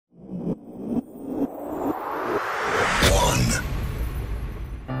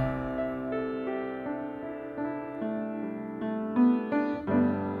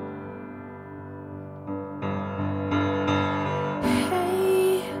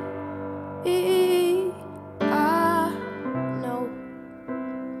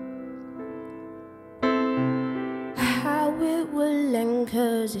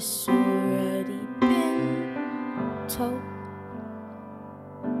'cause it's already been told.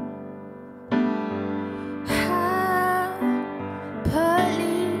 Happily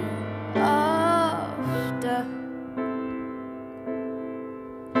after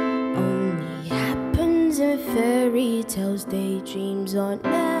only happens in fairy tales, daydreams or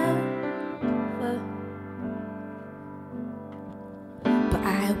never. But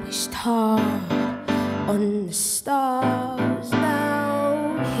I wished hard on the stars, now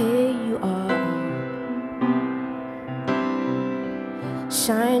here you are,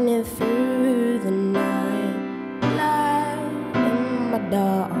 shining through the night, light in my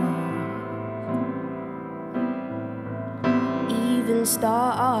dark. Even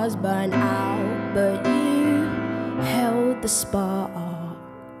stars burn out, but you held the spark.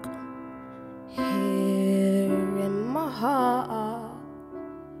 Here in my heart,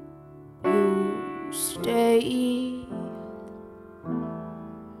 you stay.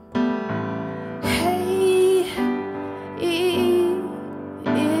 Hey,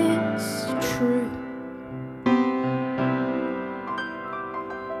 it's true.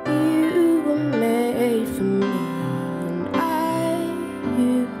 You were made for me, and I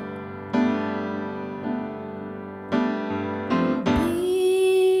you.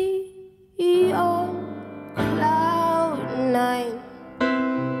 Be on cloud nine,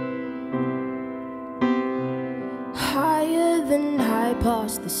 higher than high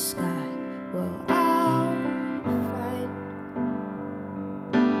past the sky. Well, I'll find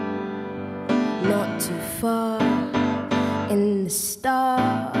not too far in the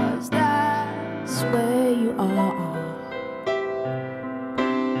stars, that's where you are,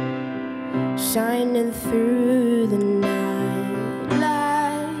 shining through the night,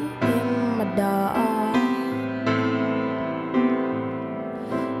 light in my dark.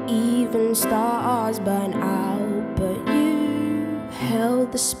 Even stars burn out, but you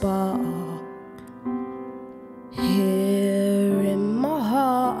held the spark. Here in my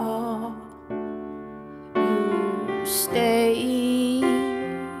heart, you stay.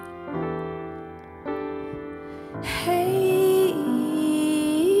 Hey,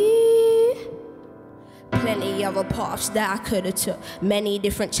 plenty other paths that I could have took, many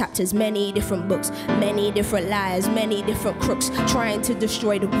different chapters, many different books, many different liars, many different crooks, trying to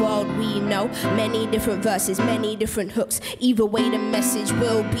destroy the world we know, many different verses, many different hooks. Either way the message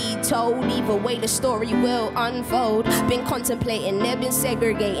will be told, either way the story will unfold. Been contemplating, they've been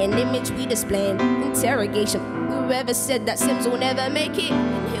segregating, image we displaying, interrogation. Whoever said that Simz will never make it,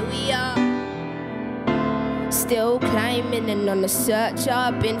 and here we are, still climbing, and on the search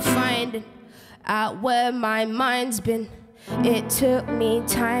I've been finding out where my mind's been. It took me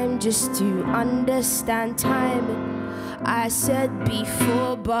time just to understand timing. I said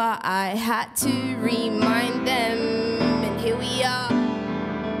before, but I had to remind them, and here we are.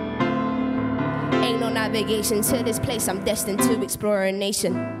 Ain't no navigation to this place, I'm destined to explore a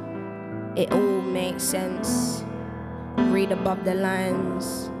nation. It all makes sense, read above the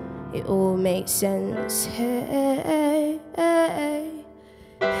lines, it all makes sense. Hey, hey, hey, hey.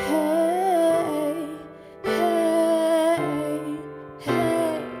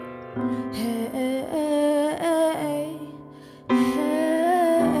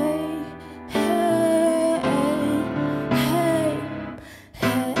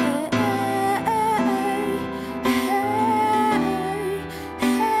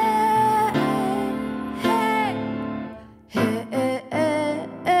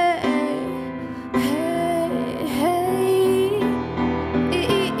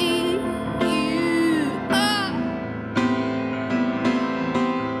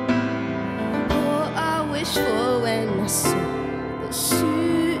 For when I saw the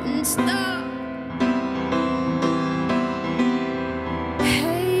shooting star.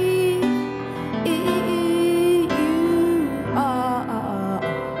 Hey, you are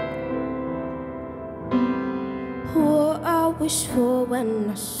what I wished for when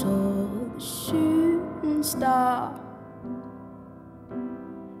I saw the shooting star.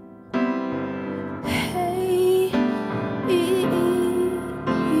 Hey, you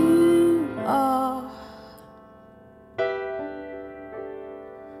are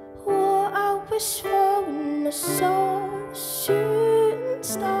wish for when I saw the shooting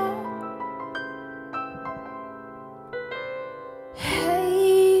star.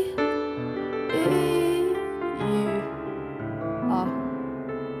 Hey, you are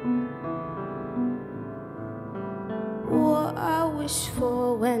what I wish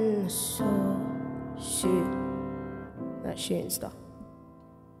for when I saw that shooting star.